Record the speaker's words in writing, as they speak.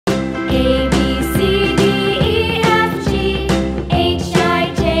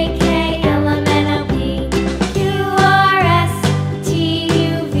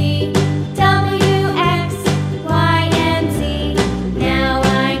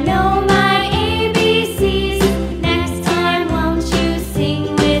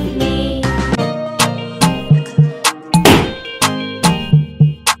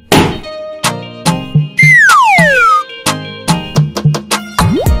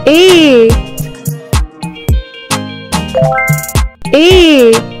A.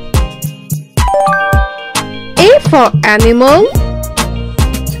 A. A for animal.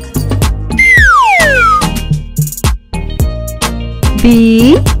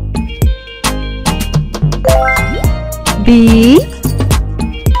 B. B.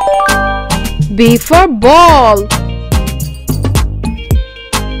 B for ball.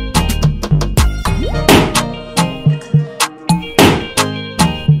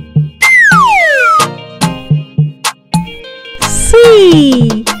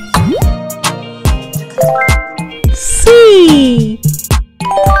 C. C.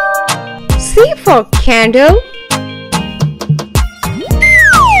 C for candle.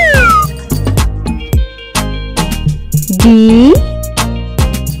 D.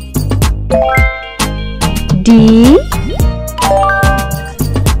 D.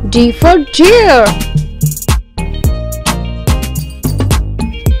 D for deer.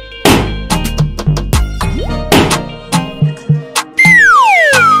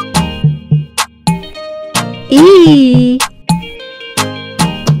 E.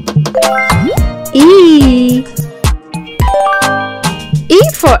 E. E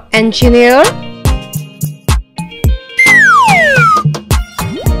for engineer.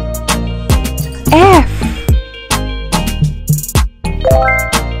 F.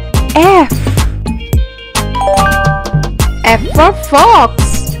 F. F for fox.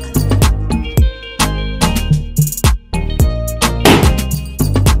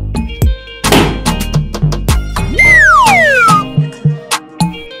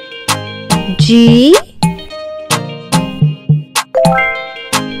 G.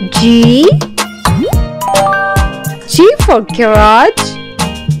 G. G for garage.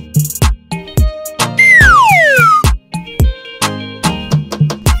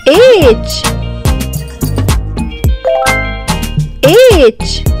 H.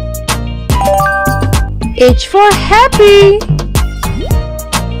 H. H for happy.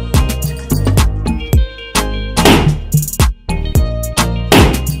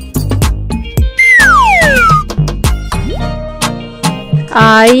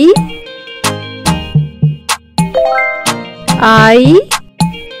 I.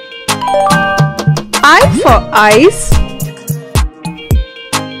 I for ice.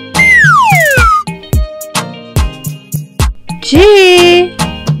 J.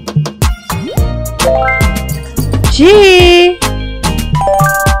 J.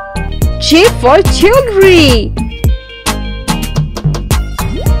 J for jewelry.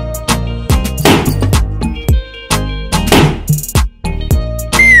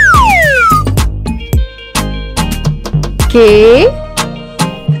 K.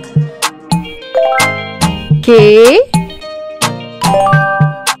 K.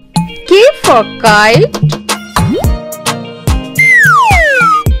 K for kite.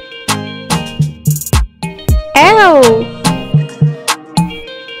 L.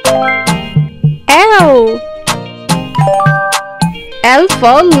 L. L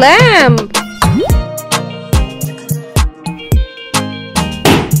for lamp.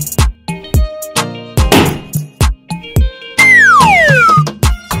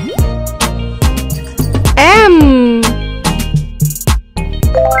 M.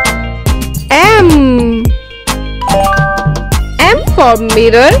 M. M for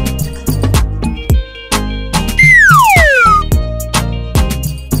mirror.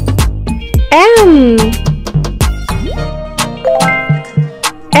 M.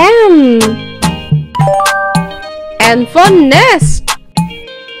 M. N for nest.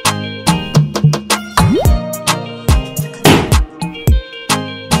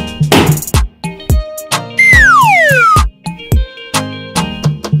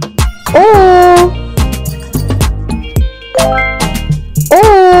 O. O.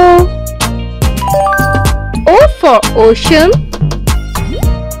 O for ocean.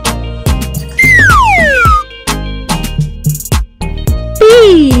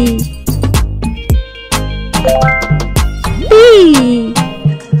 P. P.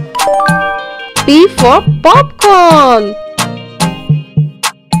 P for popcorn.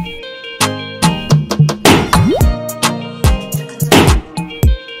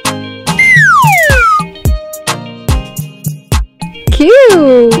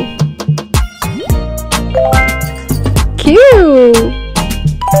 Q. Q.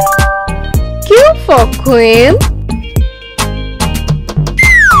 Q for queen.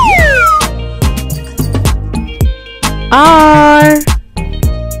 R.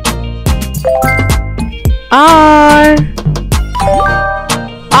 R.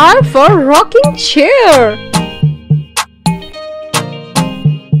 R for rocking chair.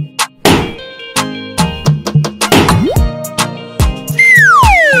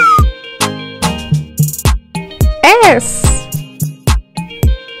 S.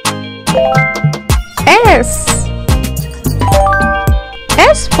 S.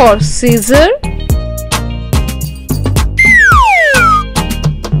 S for scissor.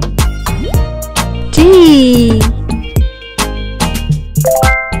 T.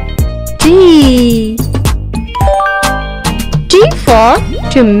 T. T for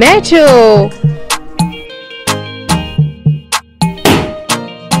tomato.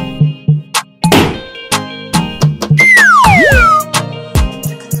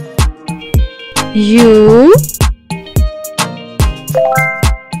 U.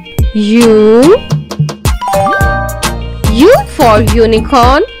 U. U for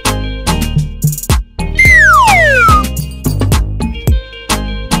unicorn.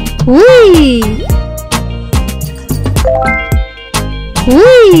 V.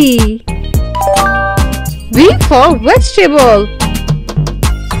 V. V for vegetable.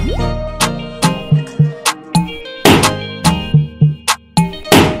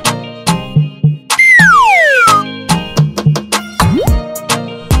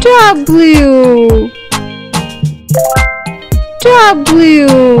 W.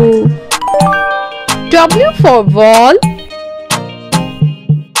 W. W for wall.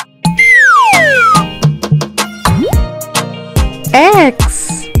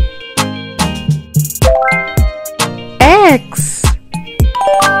 X. X.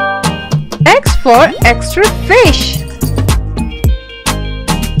 X for extra fish.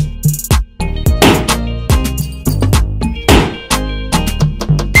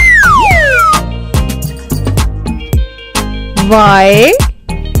 Y.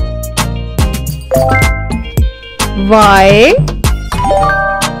 Y.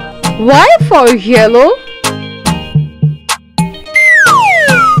 Y for yellow.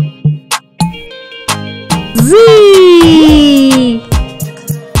 Z.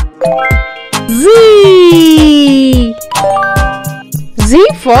 Z. Z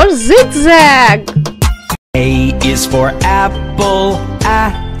for zigzag. A is for apple,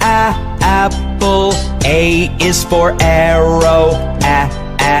 apple. A is for arrow,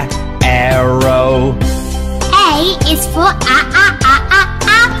 arrow. A is for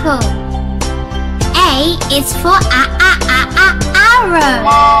apple. A is for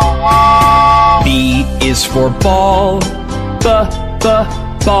arrow. B is for ball,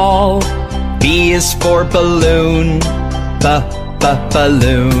 ball. B is for balloon,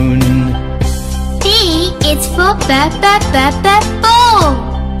 balloon. B is for ball.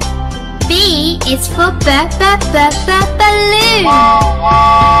 B is for balloon.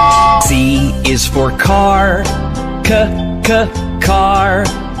 C is for car, car.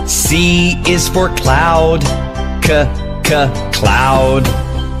 C is for cloud, cloud.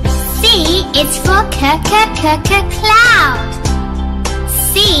 C is for cloud.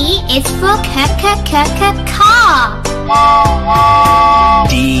 C is for car.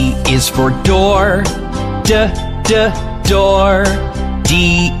 D is for door, door.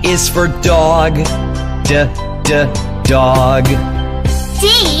 D is for dog, dog. D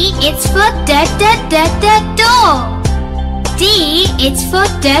is for dog. D is for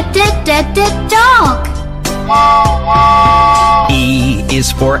dog. E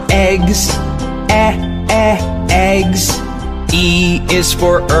is for eggs, eggs. E is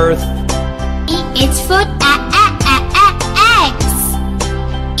for earth, E is for eggs.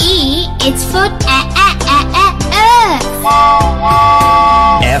 E is for earth.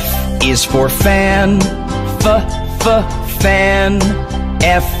 F is for fan, fan.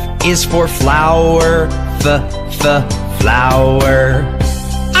 F is for flower, flower.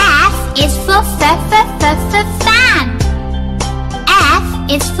 F is for fan. F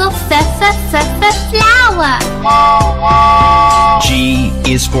is for flower. G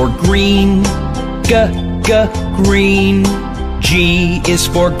is for green, green. G is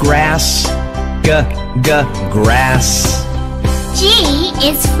for grass, grass. G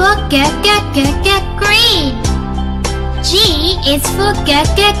is for green. G is for grass.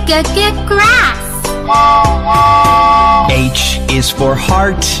 H is for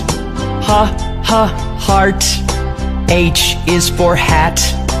heart, heart. H is for hat,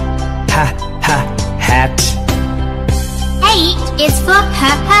 hat. H is for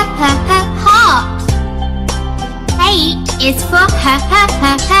heart. H is for hat.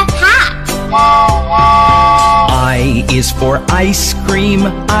 I is for ice cream,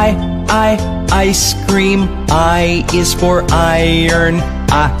 ice cream. I is for iron,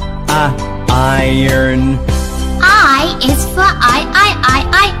 iron. I is for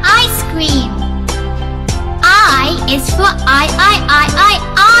ice cream. I is for iron.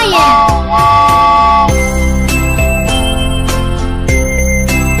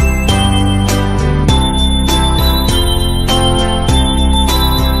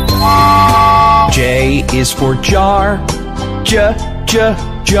 is for jar,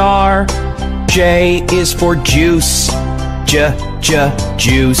 jar. J is for juice,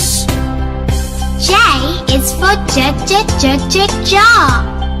 juice. J is for jar.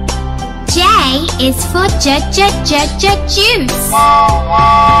 J is for juice.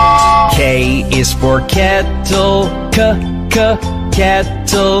 K is for kettle, kettle.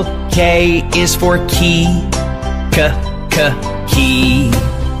 K is for key, key.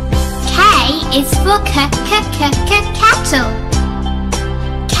 K is for kettle.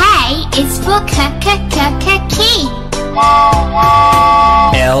 K is for key.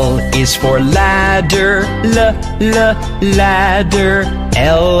 L is for ladder, ladder.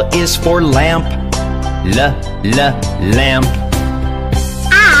 L is for lamp, lamp.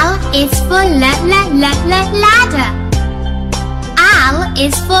 L is for ladder. L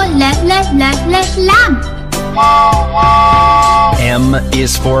is for lamp. M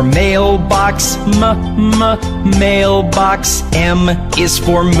is for mailbox, mailbox. M is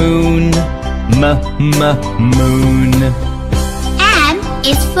for moon, moon. M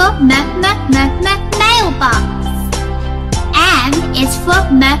is for mailbox. M is for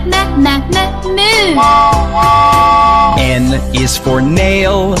moon. N is for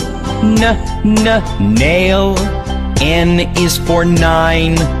nail, nail. N is for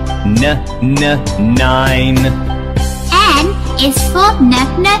nine, nine. N is for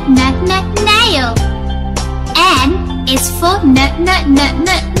nail. N is for nine.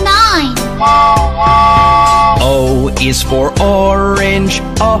 O is for orange,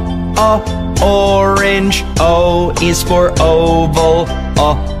 orange. O is for oval,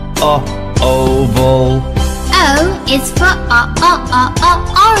 oval. O is for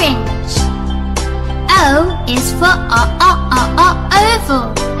orange. O is for oval.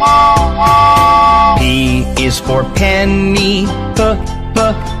 P is for penny,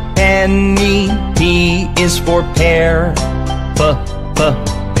 penny. P is for pear,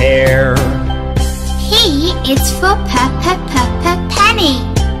 pear. P is for penny.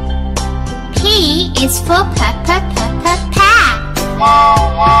 P is for pear.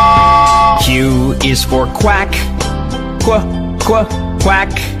 Q is for quack,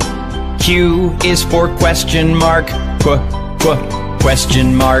 quack. Q is for question mark,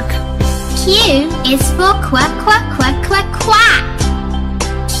 question mark. Q is for quack.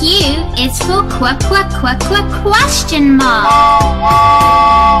 Q is for question mark.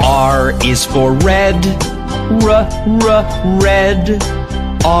 R is for red, red.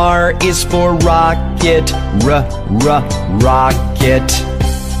 R is for rocket, rocket.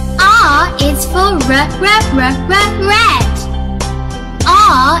 R is for red.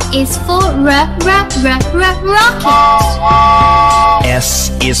 R is for rocket. S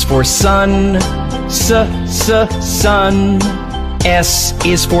is for sun, sun. S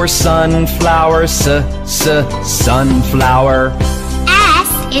is for sunflower, sunflower. S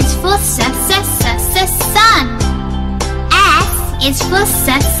is for sun. S is for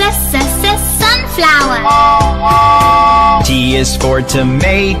sunflower. T is for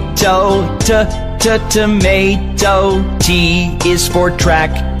tomato, tomato. T is for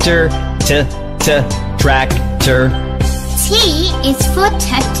tractor, tractor. T is for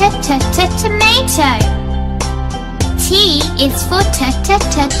tomato. T is for tractor.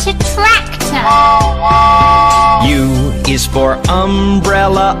 U is for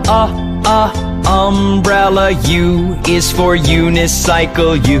umbrella, umbrella. U is for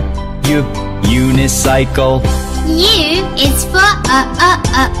unicycle, unicycle. U is for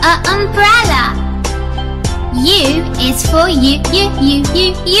umbrella. U is for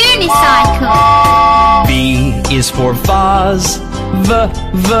unicycle. V is for vase,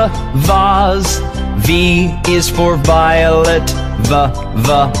 vase. V is for violet,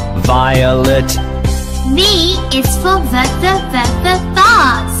 violet. V is for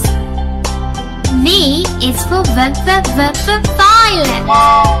vase. V is for violet.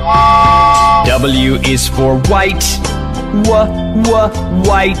 W is for white,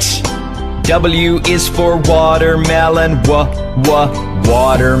 white. W is for watermelon,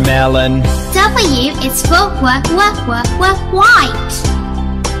 watermelon. W is for white.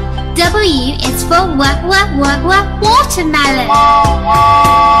 W is for watermelon.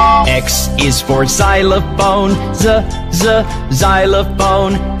 X is for xylophone,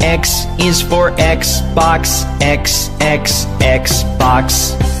 xylophone. X is for Xbox,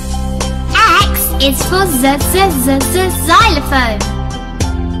 Xbox. X is for xylophone.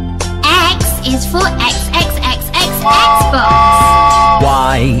 X is for Xbox.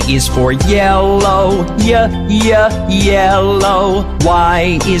 Y is for yellow, yellow.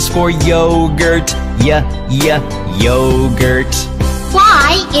 Y is for yogurt, yogurt.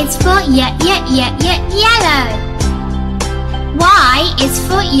 Y is for yellow. Y is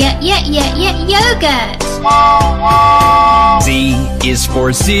for yogurt. Z is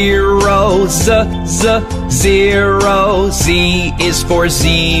for zero, zero. Z is for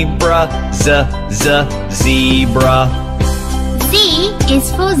zebra, zebra. Z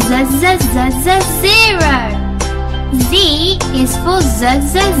is for zero. Z is for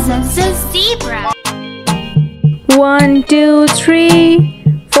zebra. 1, 2, 3,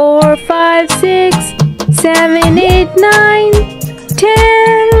 4, 5, 6, 7, 8, 9,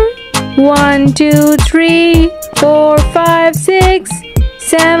 10. 1, 2, 3, 4, 5, 6,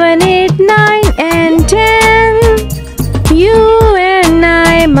 7, 8, 9, and 10. You and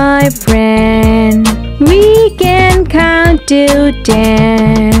I, my friend, we can count to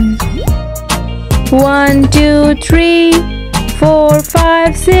 10. 1, 2, 3, 4,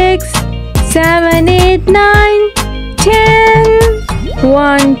 5, 6, 7, 8, 9, 10.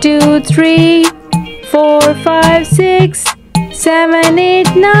 1, 2, 3, 4, 5, 6, 7,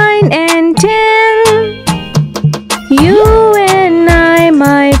 8, 9, and 10. You and I,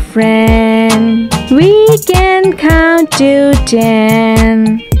 my friend, we can count to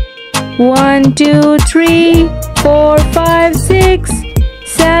 10. 1, 2, 3, 4, 5, 6,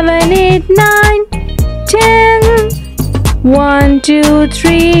 7, 8, 9, 10. 1, 2,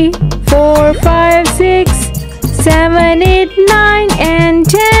 3, 4, 5, 6, 7, 8, 9, and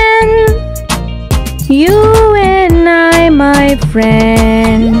 10. You and I, my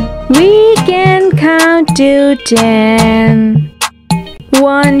friend, we can count to 10.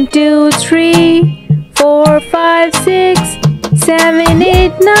 1, 2, 3, 4, 5, 6, 7,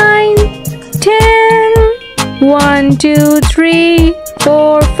 8, 9, 10. 1, 2, 3,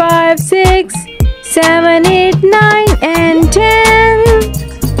 4, 5, 6, 7, 8, 9, and 10.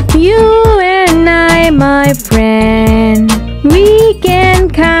 You and I, my friend, we can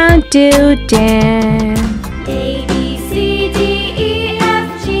count to 10. A, B, C, D, E,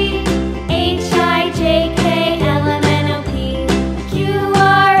 F, G, H, I, J, K, L, M, N, O, P, Q,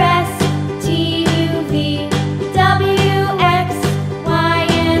 R, S, T, U, V, W, X, Y,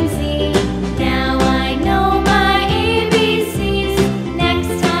 and Z. Now I know my ABCs.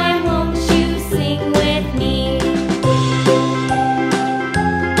 Next time, won't you sing with me?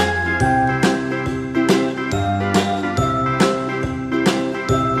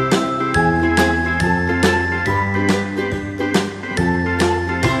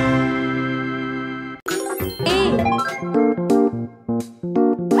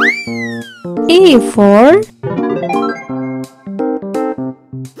 A for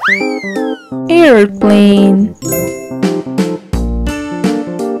airplane.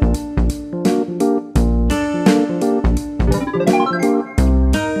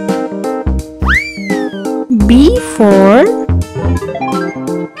 B for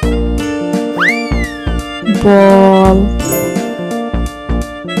ball.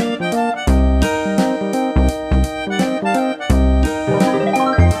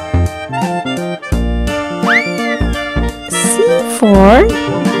 C for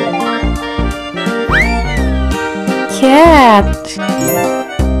cat.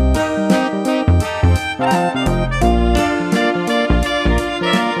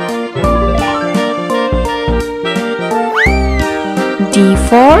 D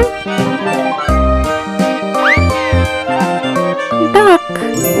for duck.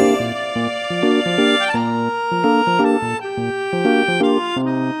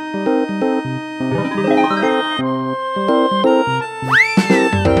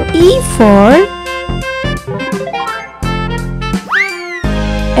 E for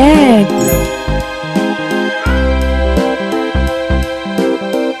egg.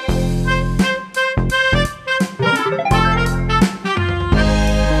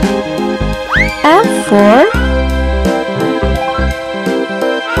 F for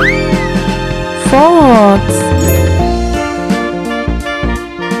fox.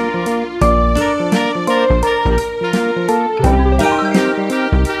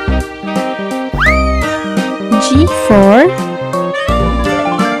 G for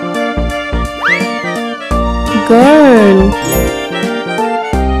girl.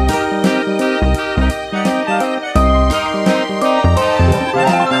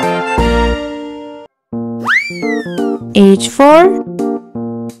 H for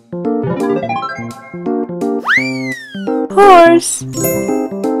horse.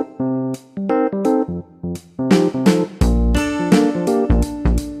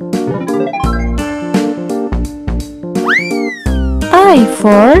 I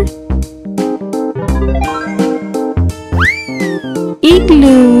for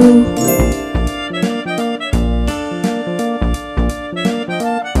igloo.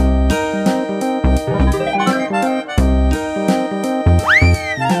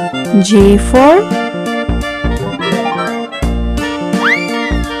 J for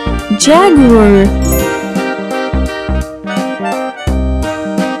jaguar.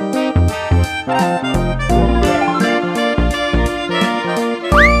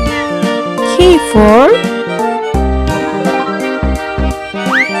 K for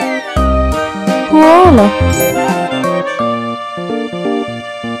koala.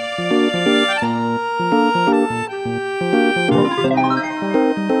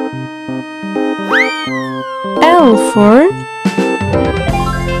 L for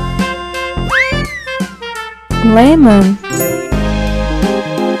lemon.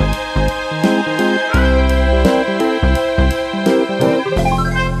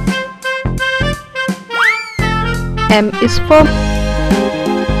 M is for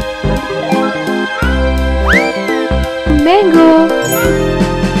mango.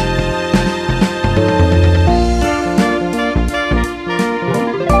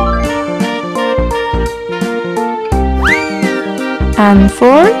 N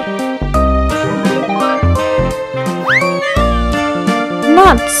for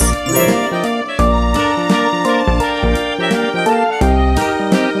nuts.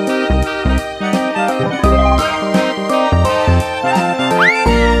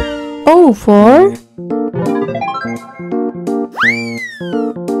 O for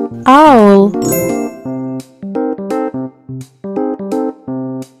owl.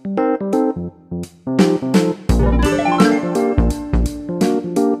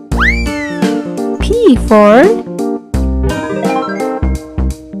 P for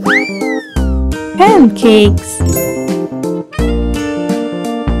pancakes.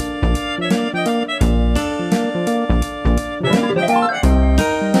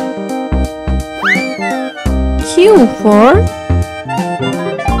 Q for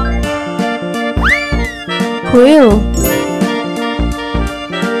quill.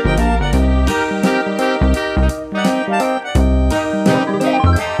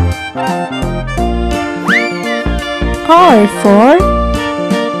 R for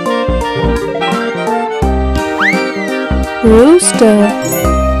rooster.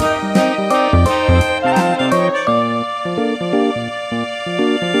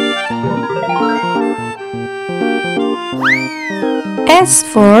 S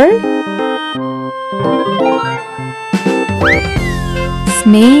for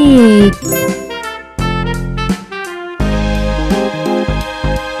snake.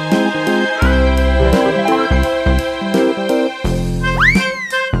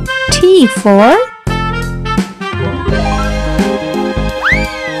 T for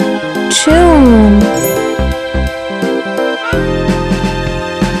tune.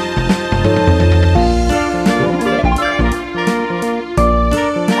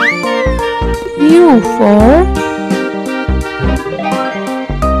 U for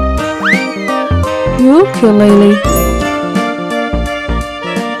ukulele.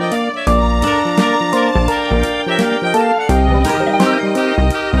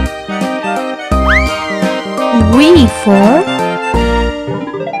 V for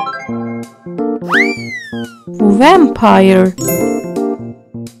vampire.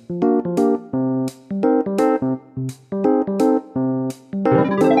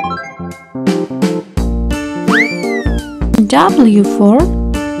 W for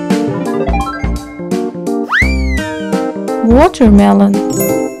watermelon.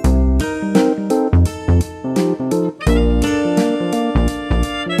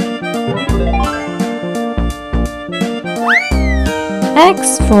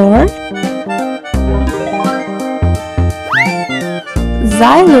 X for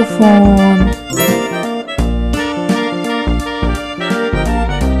xylophone.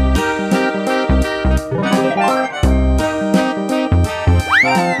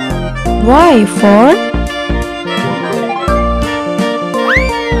 Y for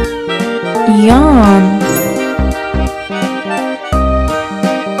yawn.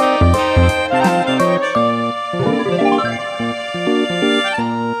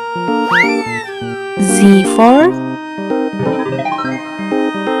 Z for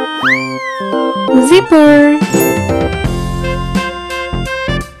zipper.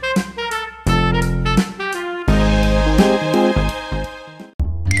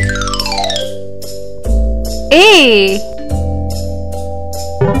 A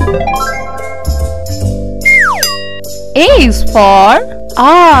is for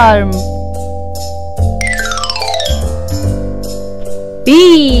arm.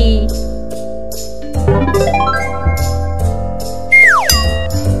 B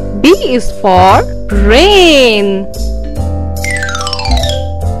is for rain.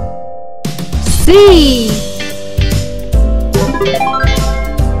 C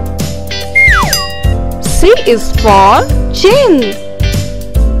is for chin.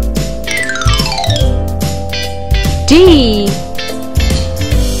 D.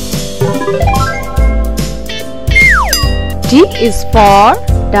 D is for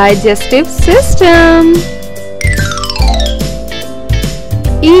digestive system.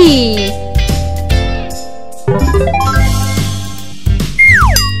 E.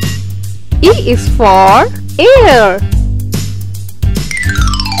 E is for ear.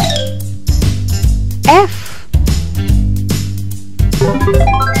 F.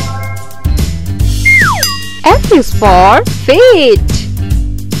 F is for feet.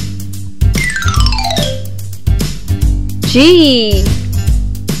 G.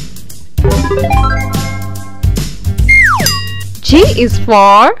 G is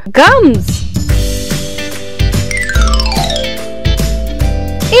for gums.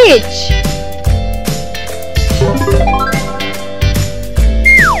 H.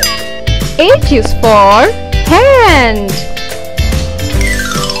 H is for hand.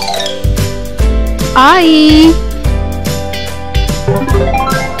 I.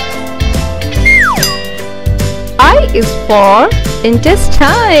 I is for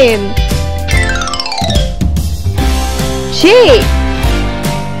intestine. J.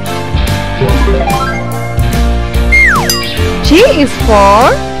 J is for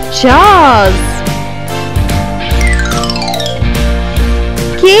jaws.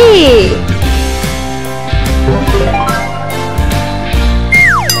 K.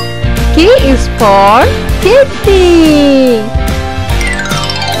 K is for kidney.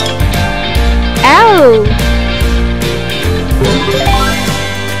 L.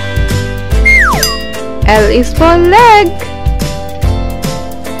 L is for leg.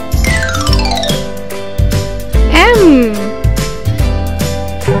 M.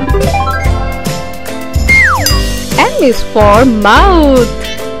 M is for mouth.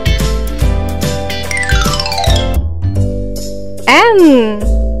 N.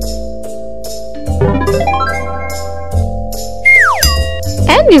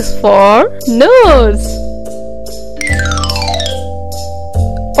 N is for nose.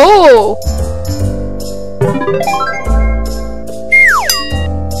 O.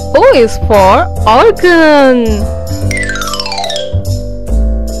 O is for organ.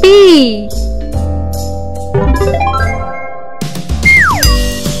 P.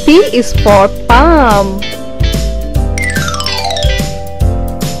 P is for palm.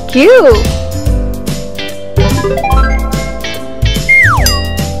 Q.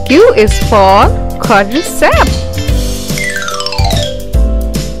 Q is for quadriceps.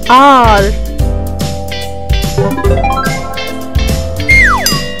 R.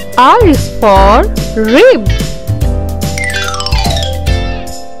 R is for rib.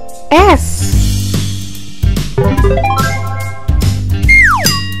 S.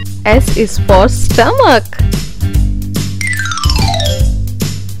 S is for stomach.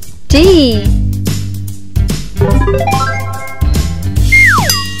 T.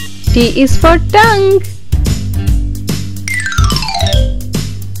 T is for tongue.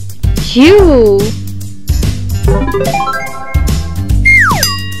 U.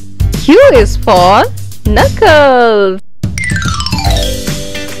 U is for knuckles.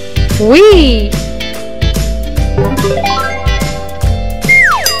 V.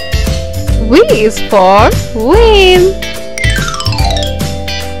 V is for wheel.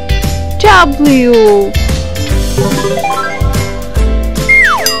 W.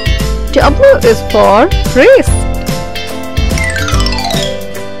 W is for wrist.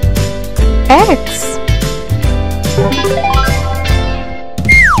 X.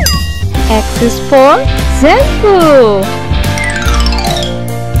 X is for example.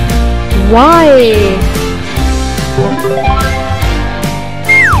 Y.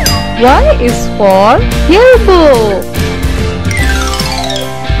 Y is for yellow.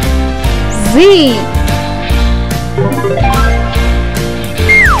 Z.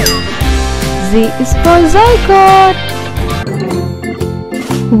 Z is for zygote.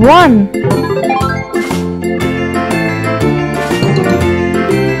 1.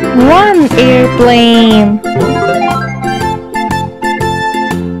 1 airplane.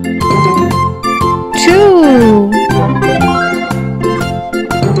 2.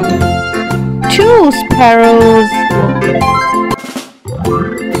 2 sparrows.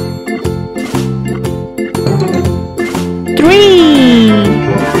 3.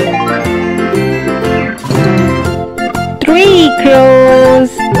 3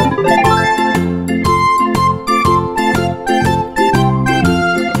 crows.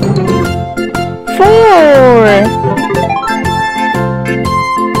 4.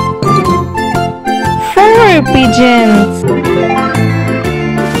 4 pigeons.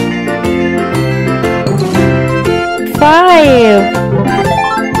 5.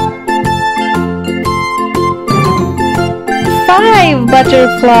 5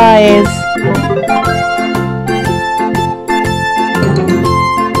 butterflies.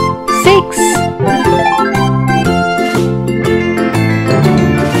 6.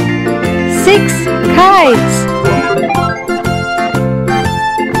 6 kites.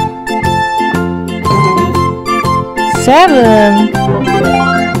 7.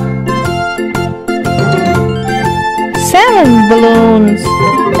 7 balloons.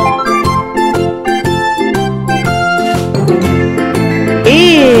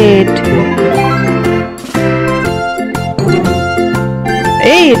 8.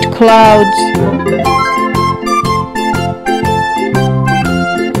 8 clouds.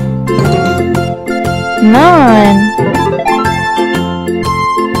 9.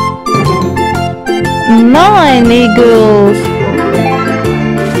 9 eagles.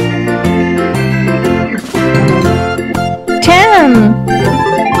 10.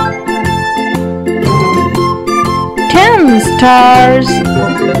 10 stars.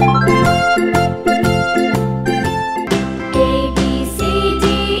 A, B, C, D,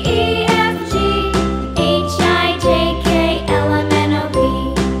 E, F, G, H, I, J, K, L, M, N, O, P,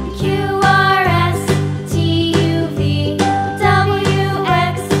 Q, R, S, T, U, V, W,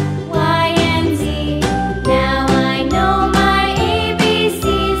 X, Y, and Z. Now I know my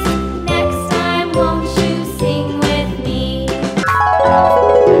ABCs. Next time, won't you sing with me?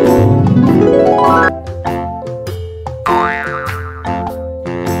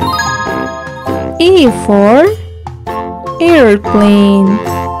 E for airplane.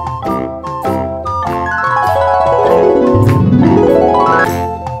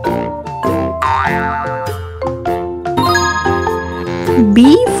 B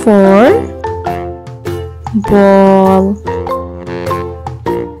for ball.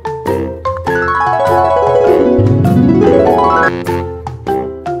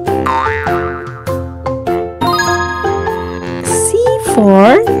 C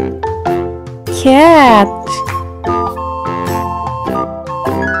for cat.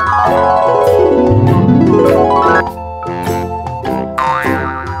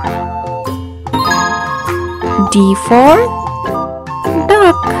 D for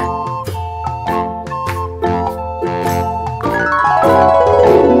duck.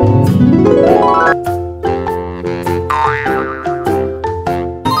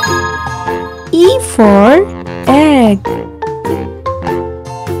 E for egg.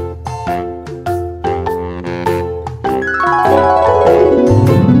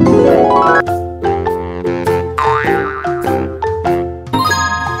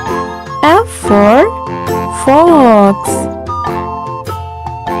 F for fox.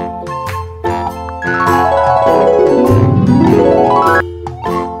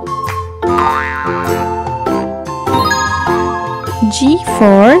 G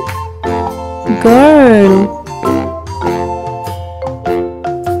for girl.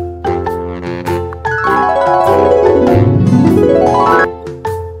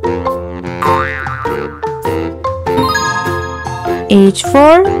 H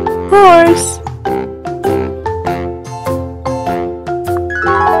for horse.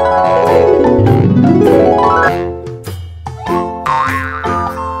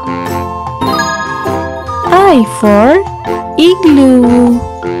 I for igloo.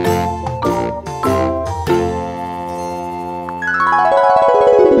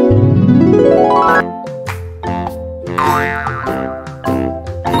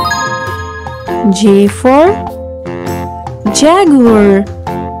 J for jaguar.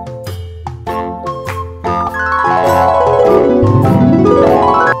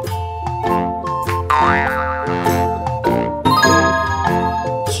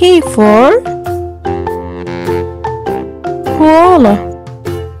 K for koala.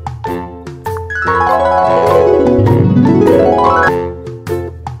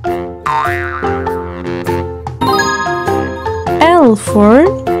 L for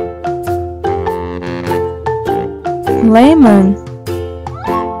lemon.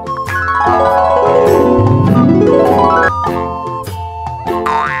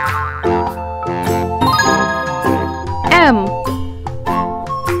 M.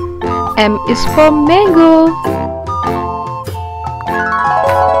 M is for mango.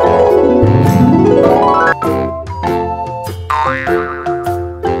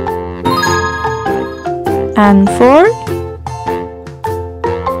 N for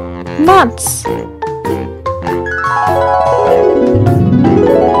nuts.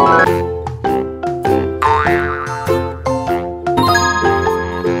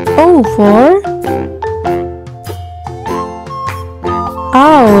 O for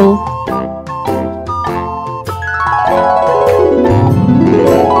owl.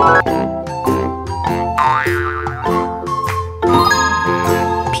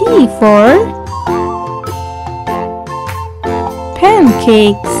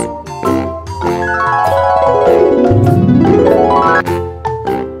 cakes.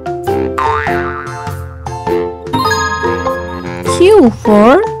 Q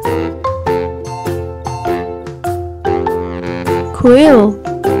for quill.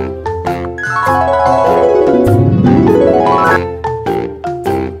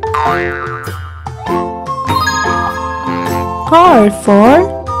 R for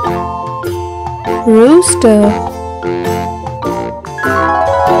rooster.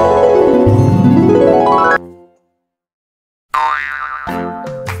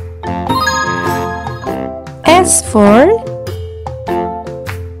 S for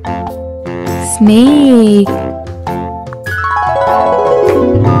snake.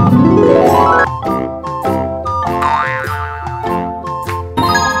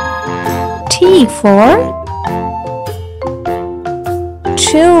 T for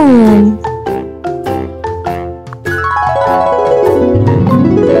tune.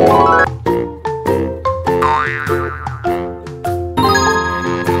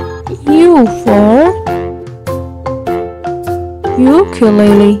 U for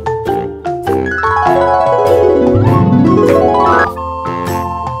ukulele.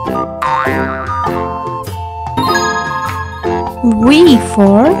 V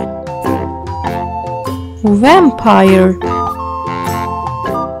for vampire.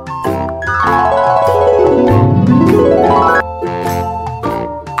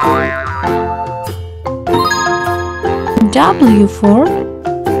 W for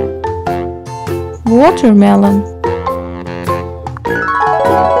watermelon.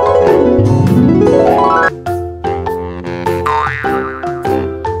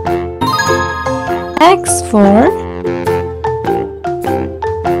 X for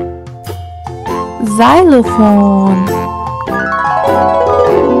xylophone.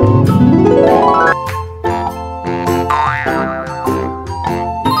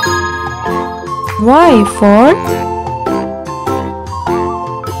 Y for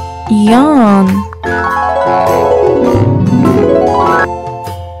yawn.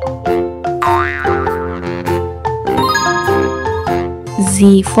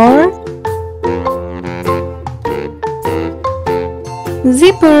 Z for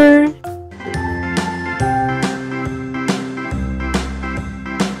zipper.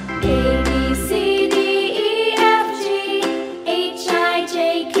 A, B, C, D, E, F, G, H, I, J,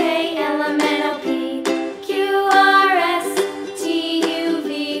 K, L, M, N, O, P, Q, R, S, T, U,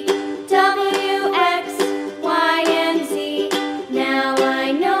 V, W, X, Y, and Z. Now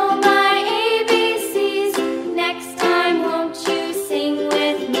I know my ABCs. Next time, won't you sing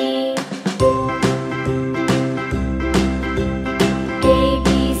with me? A, B,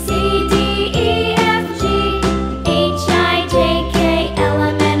 C, D, E, F, G, H, I, J, K, L,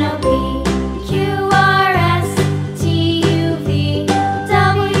 M, N, O, P, Q, R, S, T, U, V,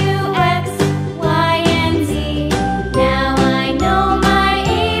 W, X, Y, and Z. Now I know my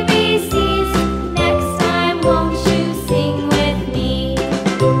ABCs. Next time, won't you sing with me?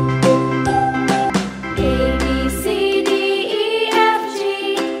 A, B, C, D, E, F, G,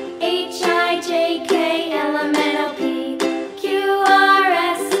 H, I, J, K, L, M, N, O, P, Q, R,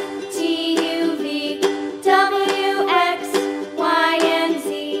 S, T, U, V, W, X, Y, and Z.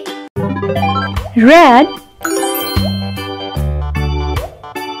 Red.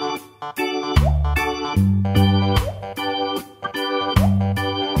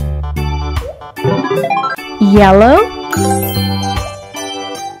 Yellow.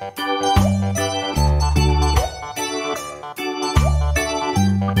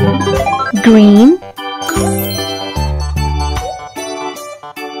 Green.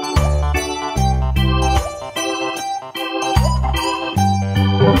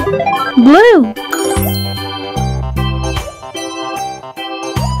 Blue.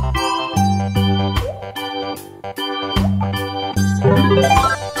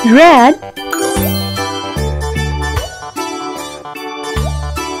 Red.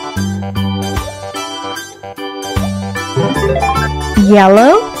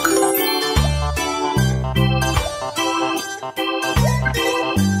 Yellow.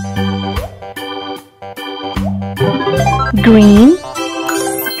 Green.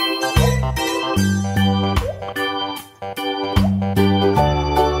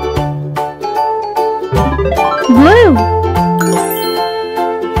 Blue.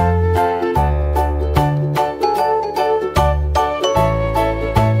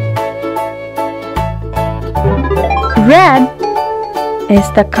 Red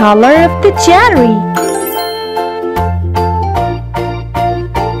is the color of the cherry.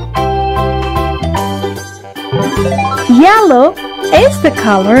 Yellow is the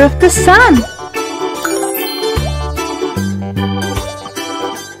color of the sun.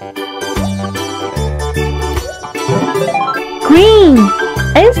 Green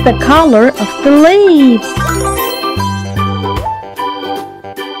is the color of the leaves.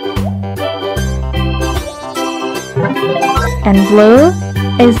 And blue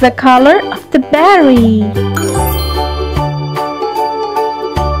is the color of the berry.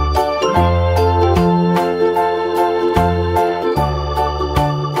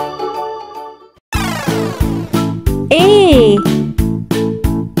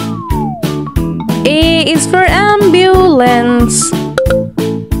 A is for ambulance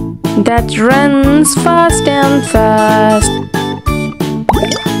that runs fast and fast.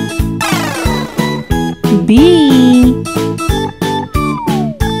 B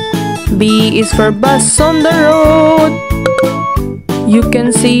is for bus on the road. You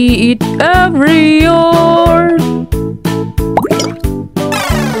can see it everywhere.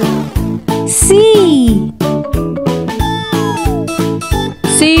 C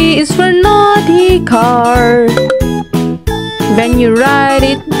is for naughty car. When you ride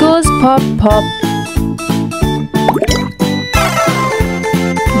it goes pop pop.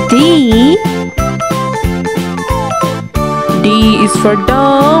 D is for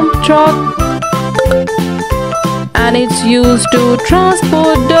dump truck, and it's used to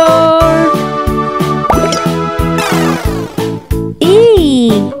transport dirt.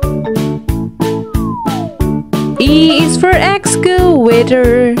 E is for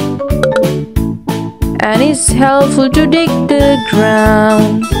excavator, and it's helpful to dig the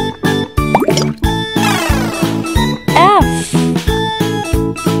ground.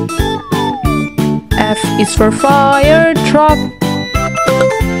 F is for fire truck,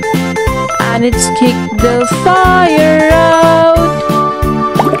 and it's kick the fire out.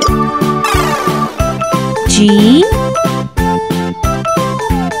 G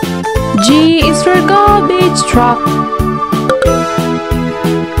is for garbage truck.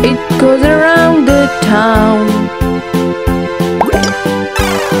 It goes around the town.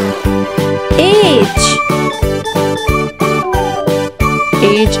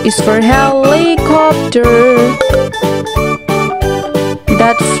 H is for helicopter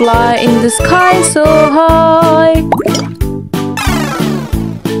that fly in the sky so high.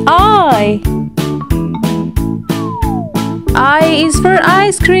 I is for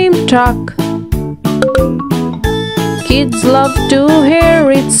ice cream truck. Kids love to hear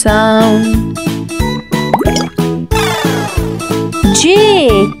it sound. J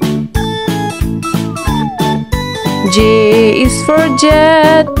is for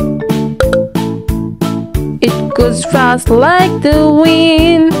jet. It goes fast like the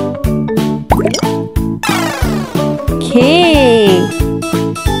wind. K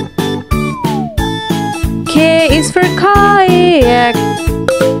is for kayak.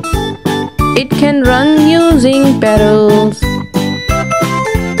 It can run using pedals.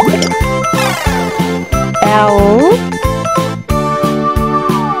 L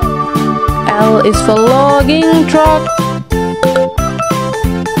is for logging truck,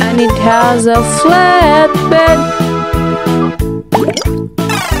 and it has a flatbed.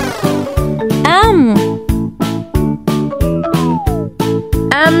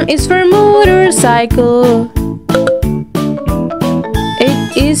 M is for motorcycle.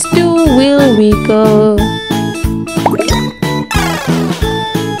 It is two-wheel vehicle.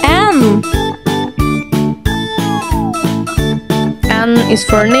 N is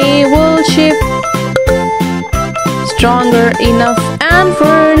for naval ship, stronger enough and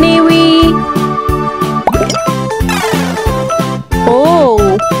for navy. O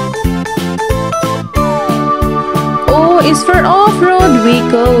is for off-road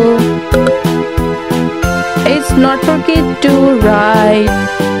vehicle. It's not for kids to ride.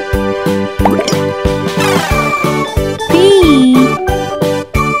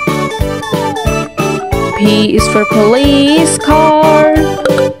 P is for police car.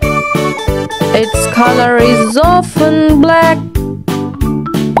 Its color is often black.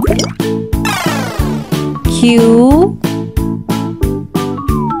 Q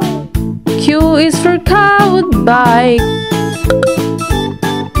is for cow bike.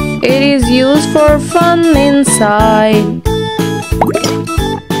 It is used for fun inside.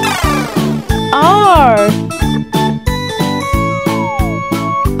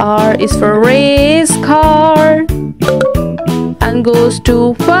 R is for race car, and goes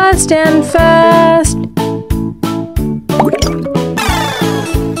too fast and fast.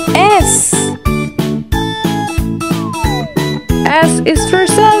 S is for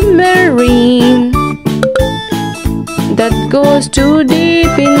submarine that goes too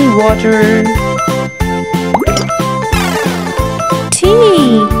deep in water. T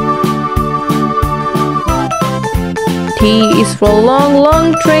is for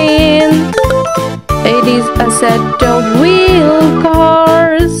long train. It is a set of wheel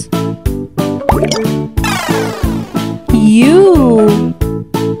cars. U.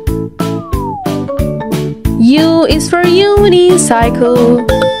 U is for unicycle.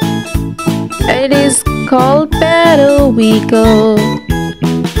 It is called pedal vehicle.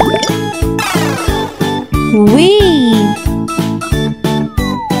 V.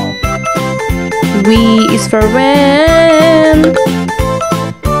 V is for van.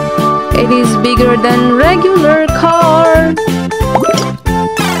 It is bigger than regular car.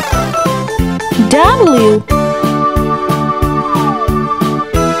 W.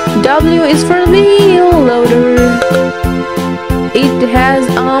 W is for wheel loader. It has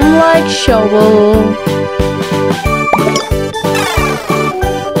arm like shovel.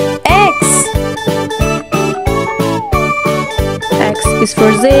 X. X is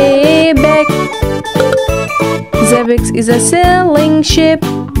for xebec. Xebec is a sailing ship.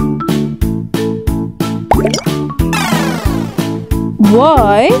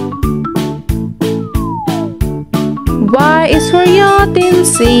 Y. Y is for yacht in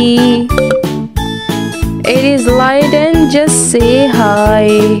sea. It is light and just say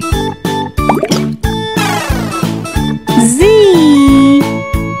hi. Z.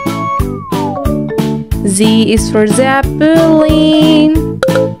 Z is for zeppelin.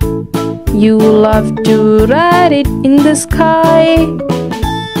 You love to ride it in the sky.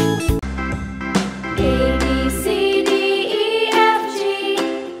 A, B, C, D, E, F, G,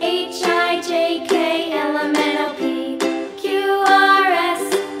 H, I, J, K, L, M, N, O, P, Q, R, S,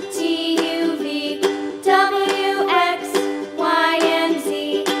 T, U, V, W, X, Y, and Z.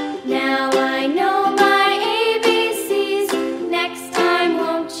 Now I know my ABCs. Next time,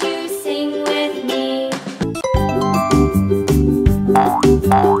 won't you sing with me?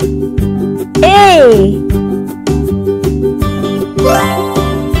 A.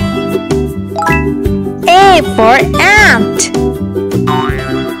 A for ant.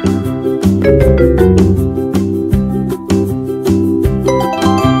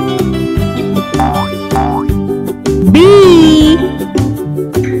 B.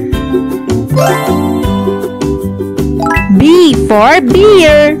 B for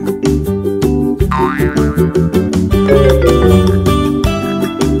beer.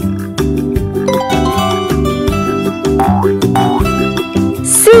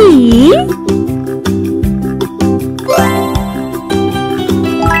 C.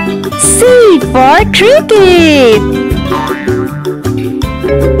 C for cricket.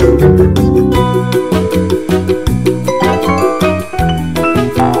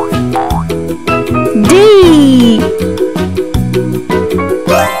 D.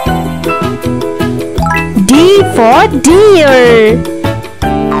 D for deer.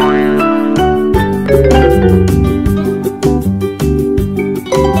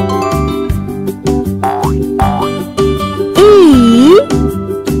 E.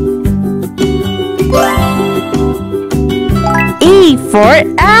 E for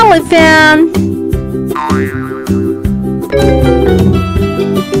elephant.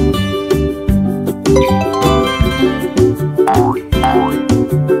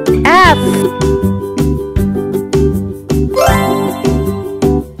 F.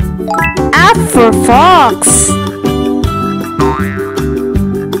 F for fox.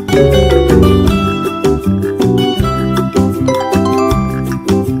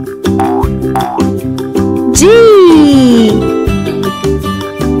 G.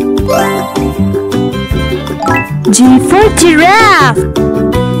 G for giraffe.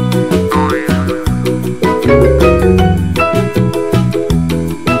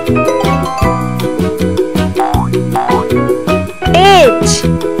 H.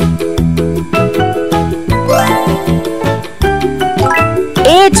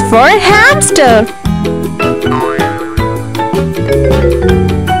 H for hamster.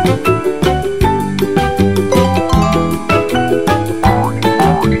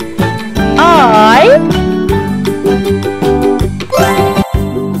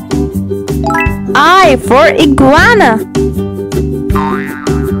 I for iguana.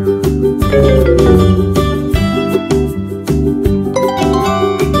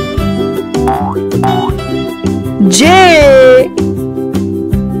 J.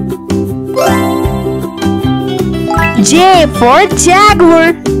 J for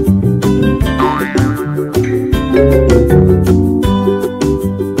jaguar.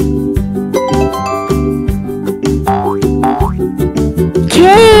 K.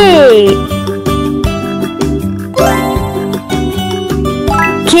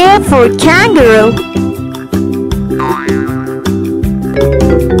 K for kangaroo.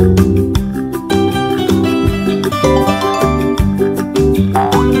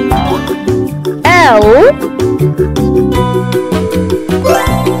 L.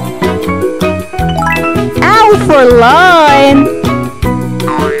 L for lion.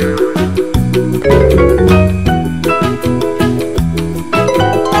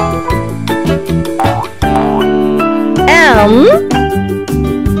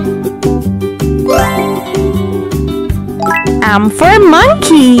 M for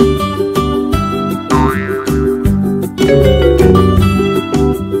monkey.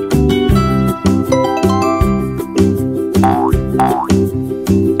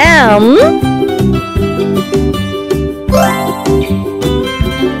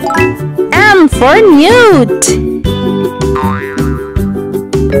 M for newt.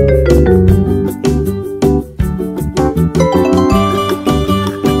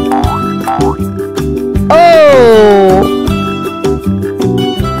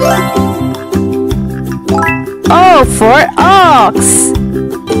 O for ox.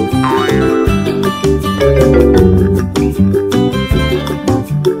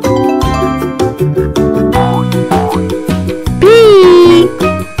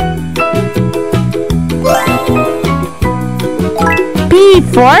 P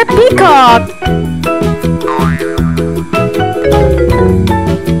for peacock.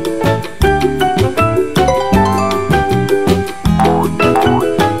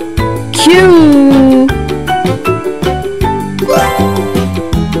 Q.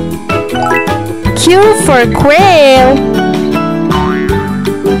 Q for quail.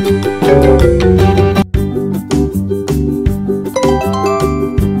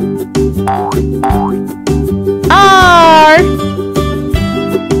 R.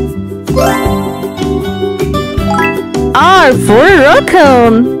 R for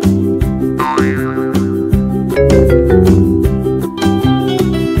raccoon.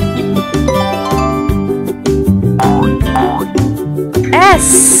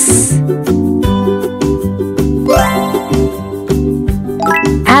 S.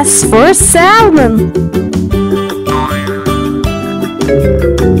 S for salmon.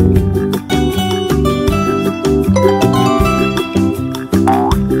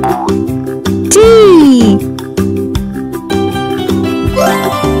 T.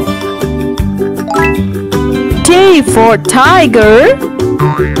 T for tiger.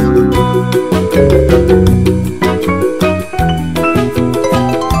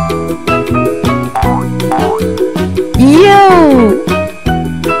 U.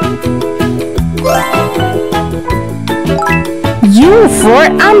 U for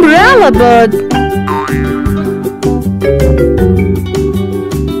umbrella bird.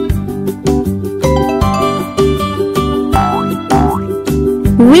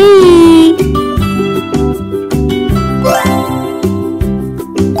 V.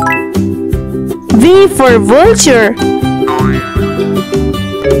 V for vulture.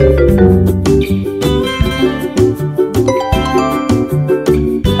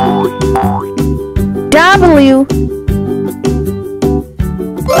 W.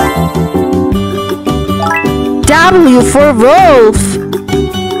 W for wolf.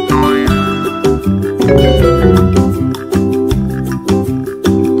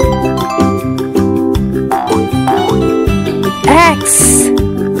 X.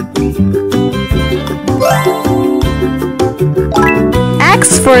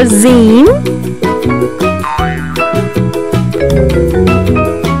 X for zine.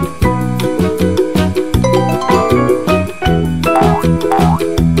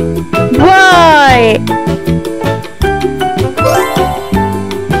 Y.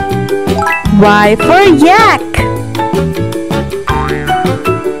 Y for yak.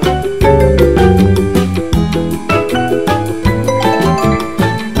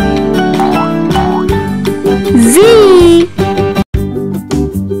 Z.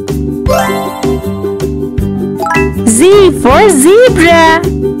 Z for zebra.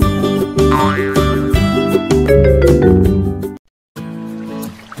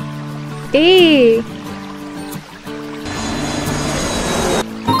 E.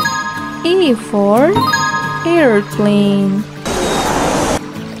 E for airplane.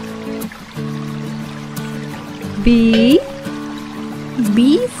 B.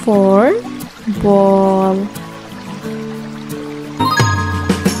 B for ball.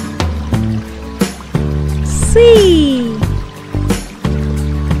 C.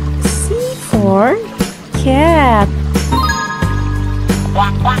 C for cat.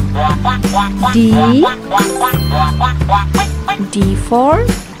 D. D for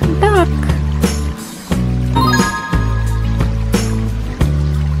duck.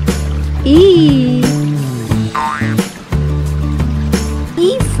 E.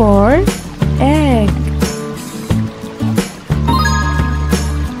 E for egg.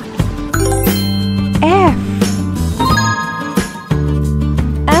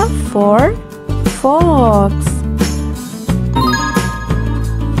 for fox.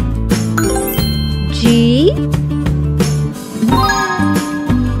 G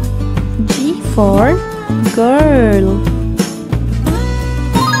for girl.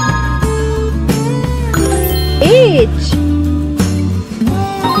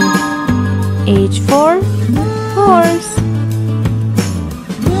 H for horse.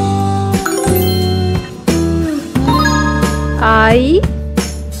 I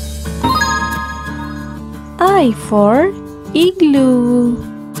for igloo.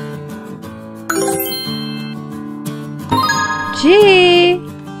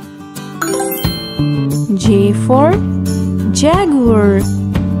 J for jaguar.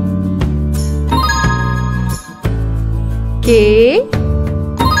 K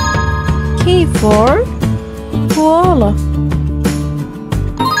for koala.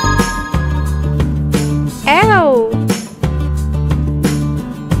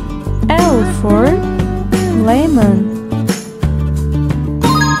 L for lemon.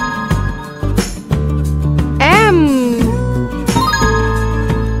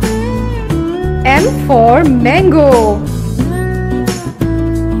 M for mango.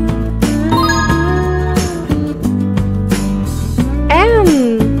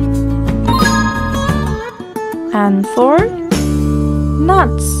 N for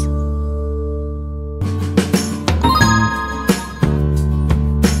nuts.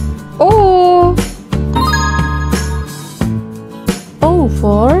 O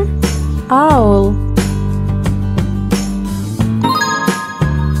for owl.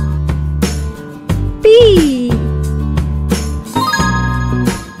 P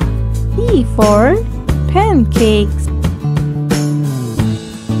for pancakes.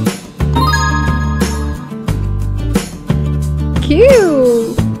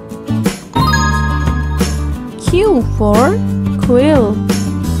 Q for quill.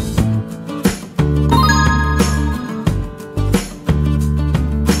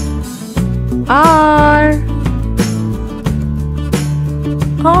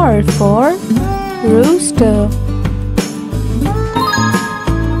 R for rooster.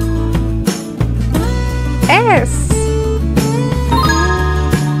 S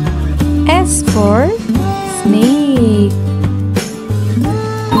for snake.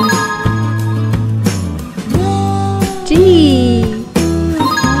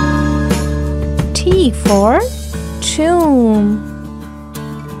 T for tune.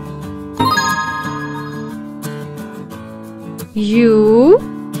 U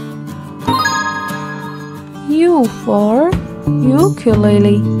for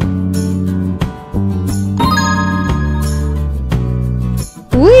ukulele.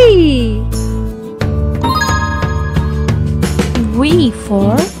 V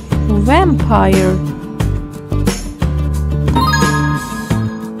for vampire.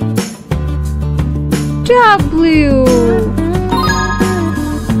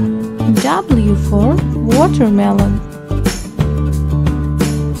 W for watermelon.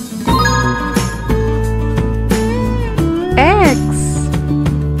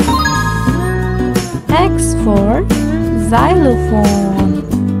 X for xylophone.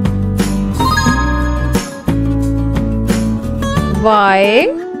 Y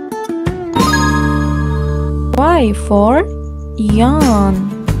for yawn.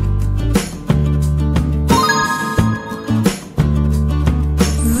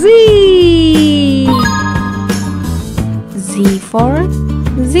 Z for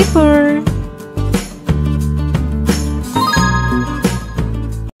zipper.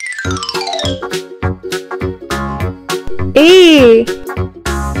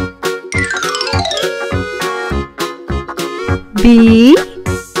 B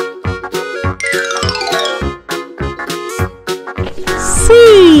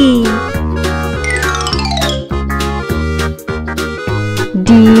C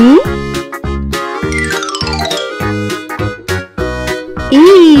D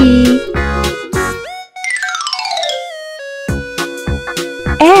E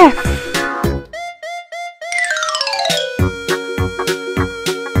F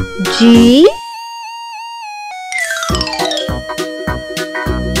G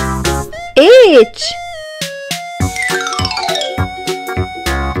H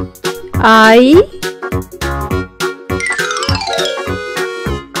I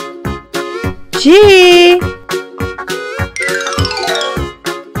J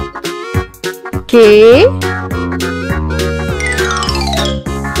K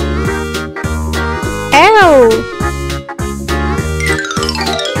L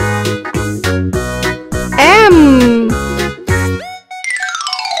M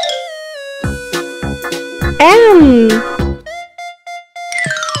N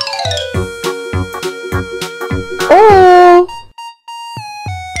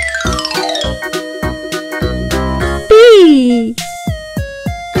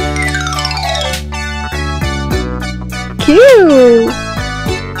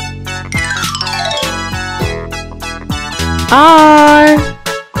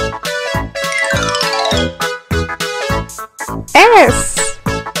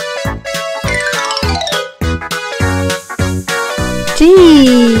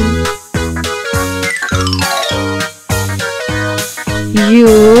U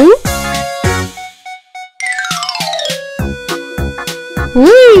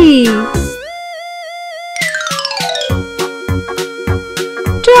V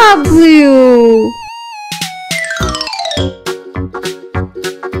W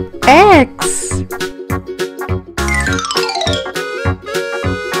X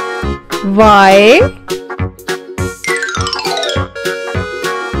Y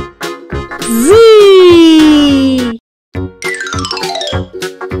Z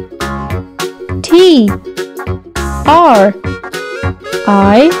T R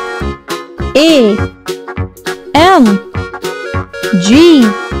I A M G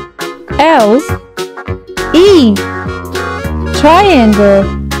L E triangle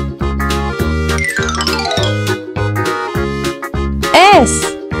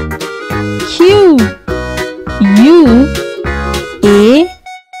S Q U A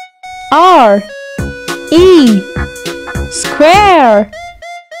R E square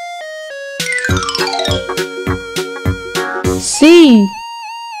C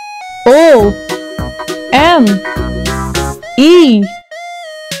O M E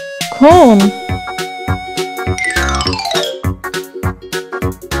cone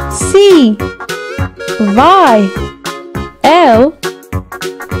C Y L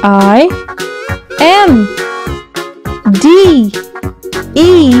I M D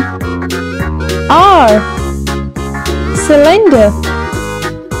E R cylinder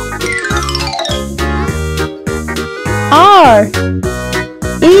R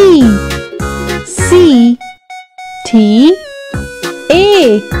E C T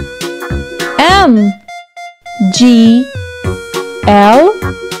A M G L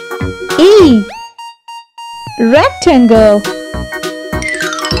E rectangle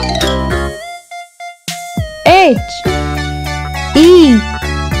H E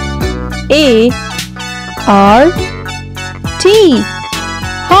A R T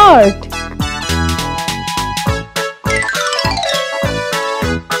heart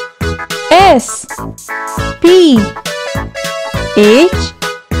S P H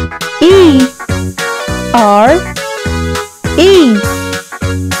E R E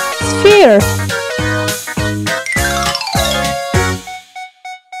sphere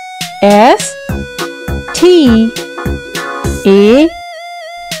S T A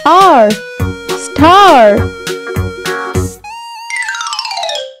R star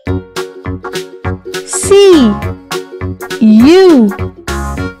C U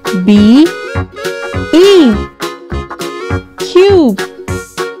B E cube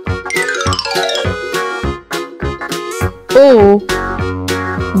O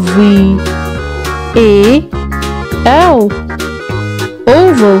V A L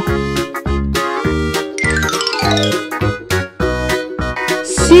oval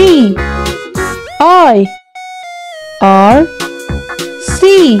C I R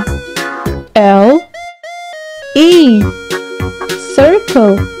C L E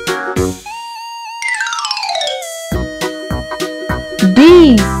circle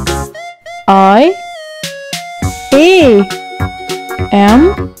D I A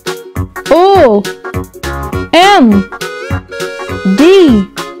M O M D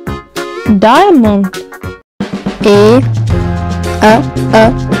diamond A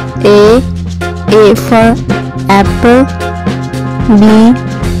for apple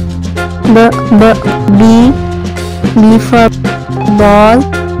B for ball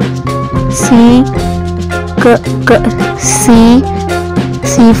C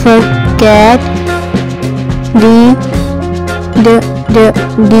for cat D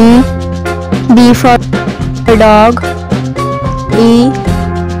for dog E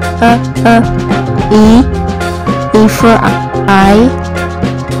for eye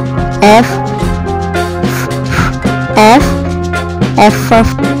F for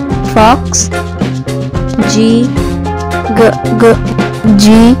fox G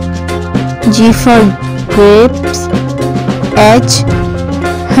for grapes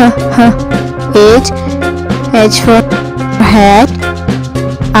H for hat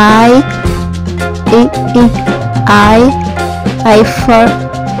I for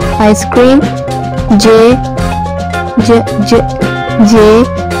ice cream J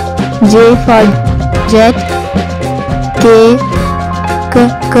for jet K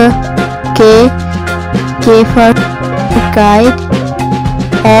for kite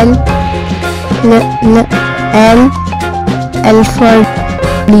L for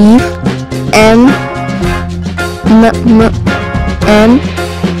leaf M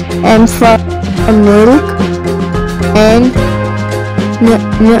for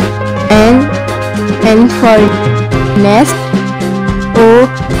milk N for nest O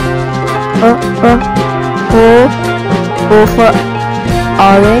O for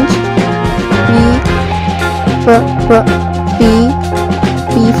orange. P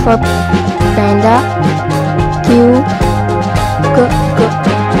for panda. Q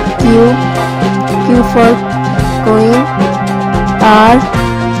for coin. R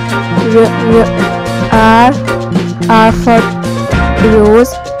for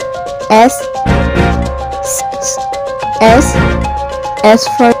rose. S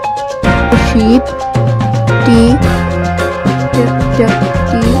for sheep. T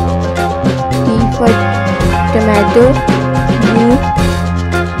for tomato.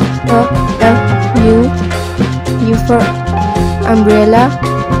 U for umbrella.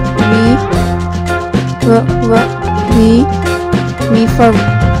 V for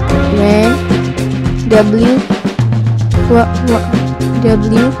van. W for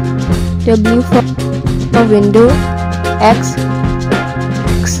window. X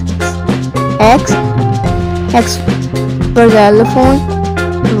for xylophone.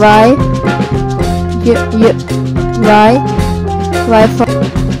 Y for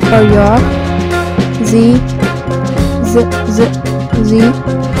York. Z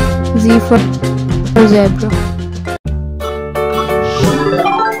for zebra.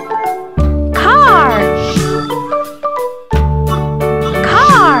 Car.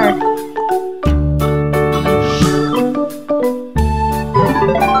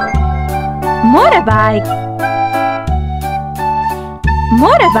 Motorbike.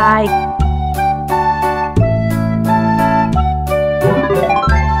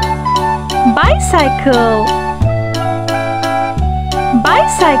 Bicycle.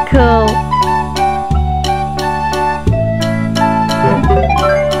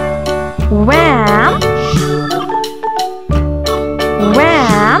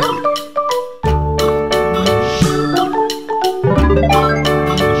 Van.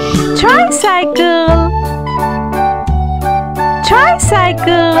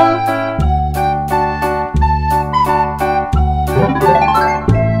 Tricycle.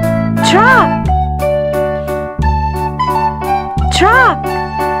 Truck.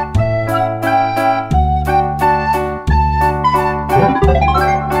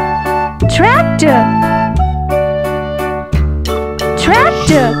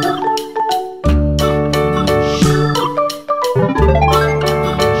 Tractor.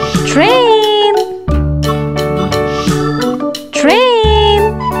 Train.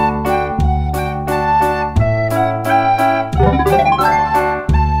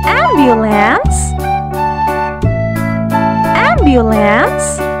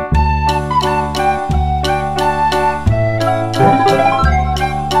 Ambulance.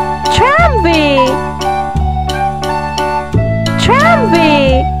 Tramway.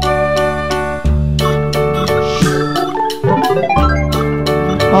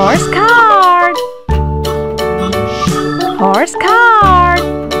 Horse cart.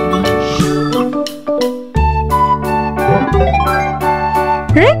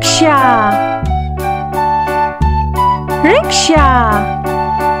 Rickshaw.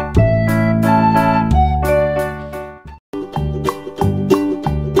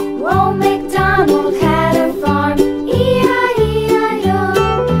 Old MacDonald had a farm, E-I-E-I-O.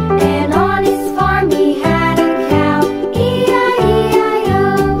 And on his farm he had a cow,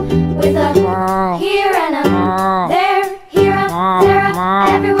 E-I-E-I-O. With a here and a there, here a, there a,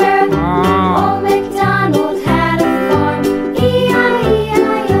 everywhere. Old MacDonald had a farm,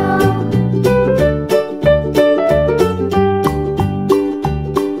 E-I-E-I-O.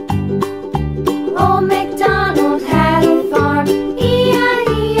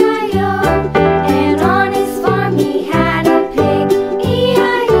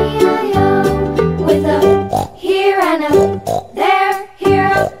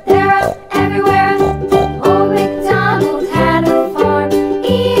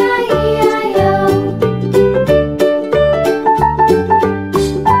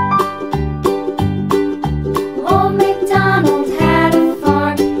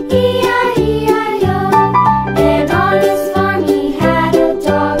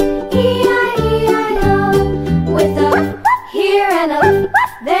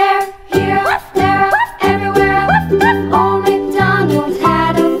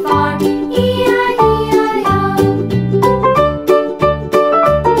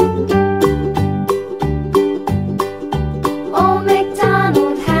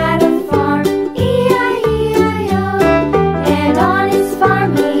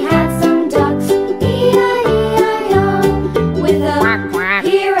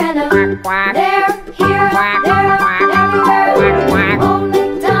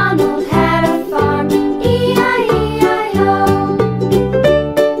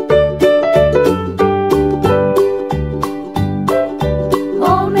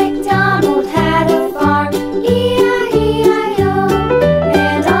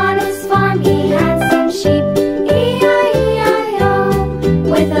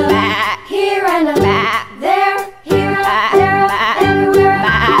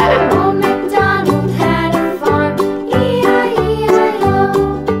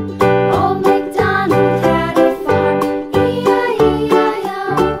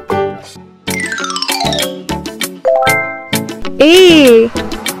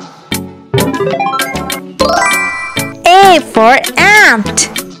 ant.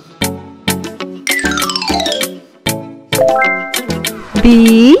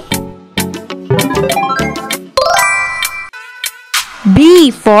 B.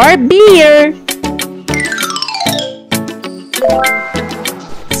 B for beer.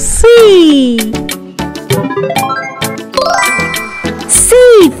 C.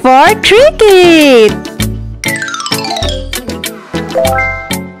 C for cricket.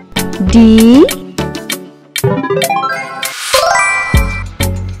 D.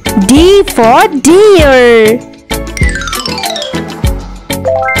 D for deer.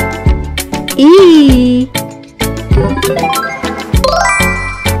 E.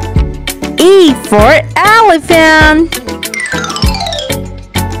 E for elephant.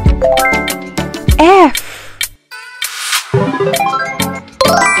 F.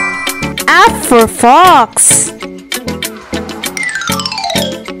 F for fox.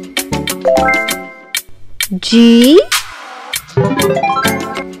 G.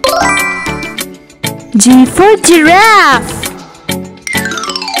 G for giraffe.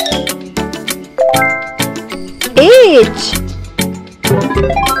 H.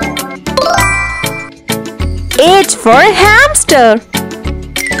 H for hamster.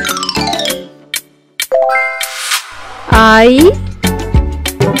 I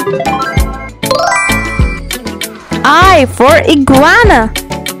for iguana.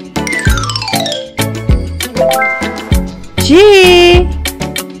 J.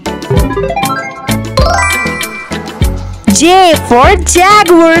 J for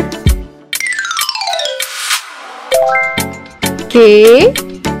jaguar. K.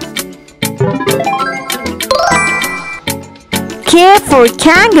 K for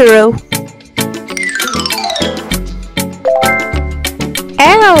kangaroo.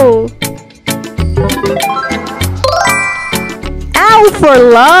 L. L for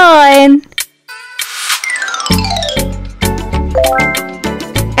lion.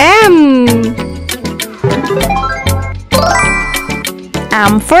 M.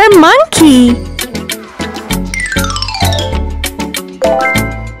 M for monkey.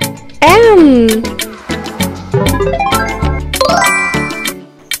 N.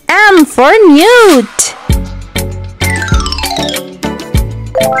 M for newt.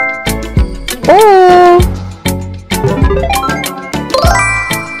 O.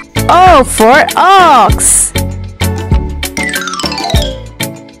 O for ox.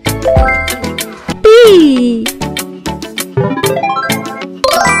 P.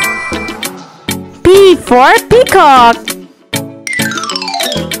 P for peacock.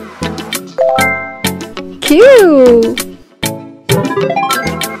 Q.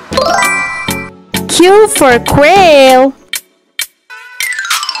 Q for quail.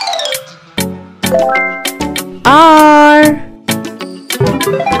 R.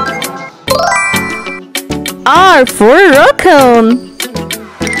 R for raccoon.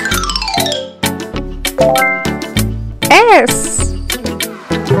 S.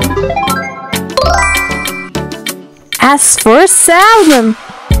 S for salmon.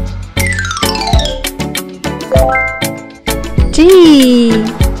 T.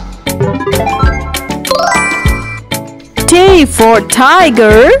 T for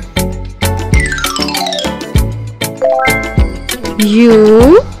tiger.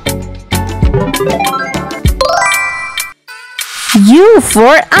 U. U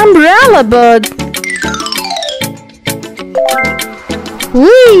for umbrella bird.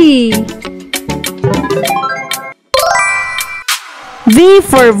 V. V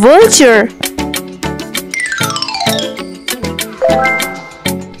for vulture.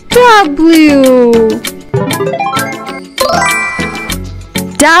 W.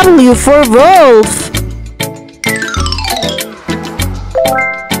 W for wolf.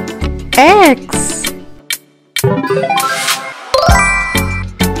 X.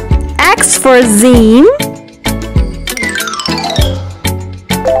 X for zine.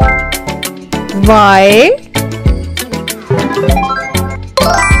 Y.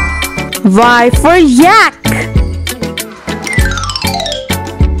 Y for yak.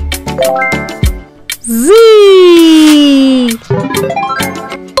 Z.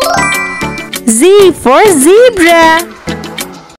 Z for zebra.